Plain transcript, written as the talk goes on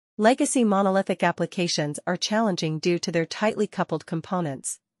Legacy monolithic applications are challenging due to their tightly coupled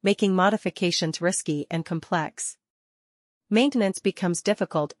components, making modifications risky and complex. Maintenance becomes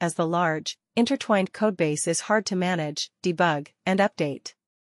difficult as the large, intertwined codebase is hard to manage, debug, and update.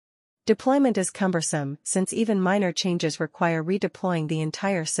 Deployment is cumbersome since even minor changes require redeploying the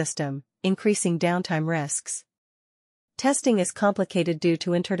entire system, increasing downtime risks. Testing is complicated due to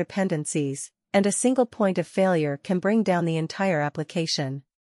interdependencies, and a single point of failure can bring down the entire application.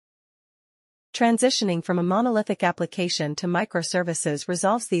 Transitioning from a monolithic application to microservices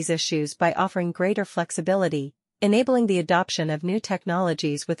resolves these issues by offering greater flexibility, enabling the adoption of new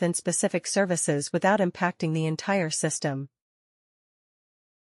technologies within specific services without impacting the entire system.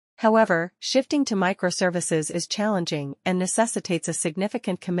 However, shifting to microservices is challenging and necessitates a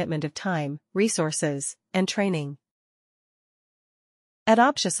significant commitment of time, resources, and training. At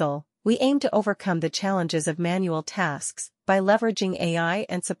OptiSol, we aim to overcome the challenges of manual tasks by leveraging AI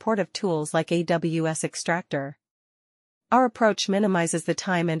and supportive tools like AWS Extractor. Our approach minimizes the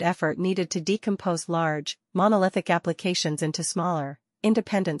time and effort needed to decompose large, monolithic applications into smaller,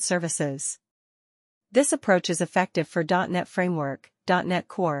 independent services. This approach is effective for .NET Framework, .NET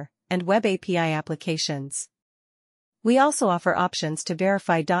Core, and Web API applications. We also offer options to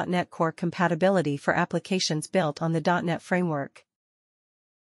verify .NET Core compatibility for applications built on the .NET Framework.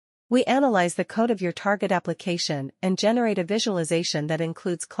 We analyze the code of your target application and generate a visualization that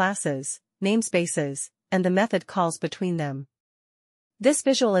includes classes, namespaces, and the method calls between them. This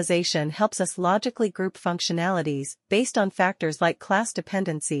visualization helps us logically group functionalities based on factors like class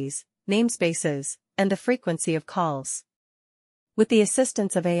dependencies, namespaces, and the frequency of calls. With the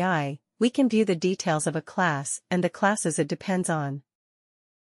assistance of AI, we can view the details of a class and the classes it depends on.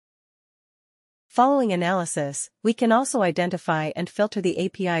 Following analysis, we can also identify and filter the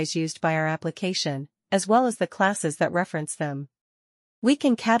APIs used by our application, as well as the classes that reference them. We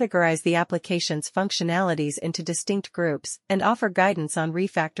can categorize the application's functionalities into distinct groups and offer guidance on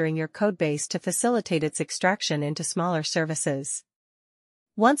refactoring your codebase to facilitate its extraction into smaller services.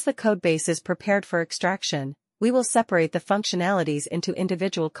 Once the codebase is prepared for extraction, we will separate the functionalities into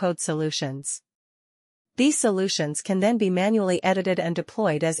individual code solutions. These solutions can then be manually edited and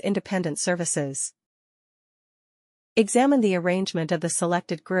deployed as independent services. Examine the arrangement of the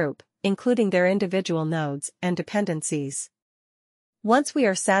selected group, including their individual nodes and dependencies. Once we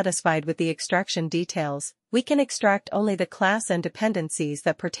are satisfied with the extraction details, we can extract only the class and dependencies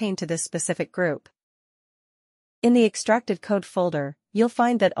that pertain to this specific group. In the extracted code folder, you'll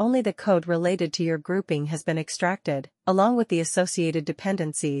find that only the code related to your grouping has been extracted, along with the associated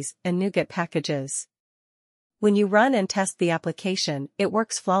dependencies and NuGet packages. When you run and test the application, it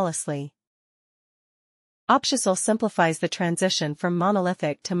works flawlessly. OptiSol simplifies the transition from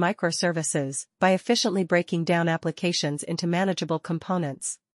monolithic to microservices by efficiently breaking down applications into manageable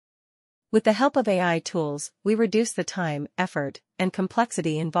components. With the help of AI tools, we reduce the time, effort, and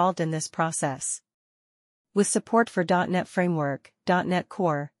complexity involved in this process. With support for .NET Framework, .NET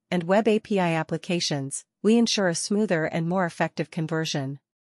Core, and Web API applications, we ensure a smoother and more effective conversion.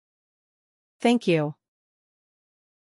 Thank you.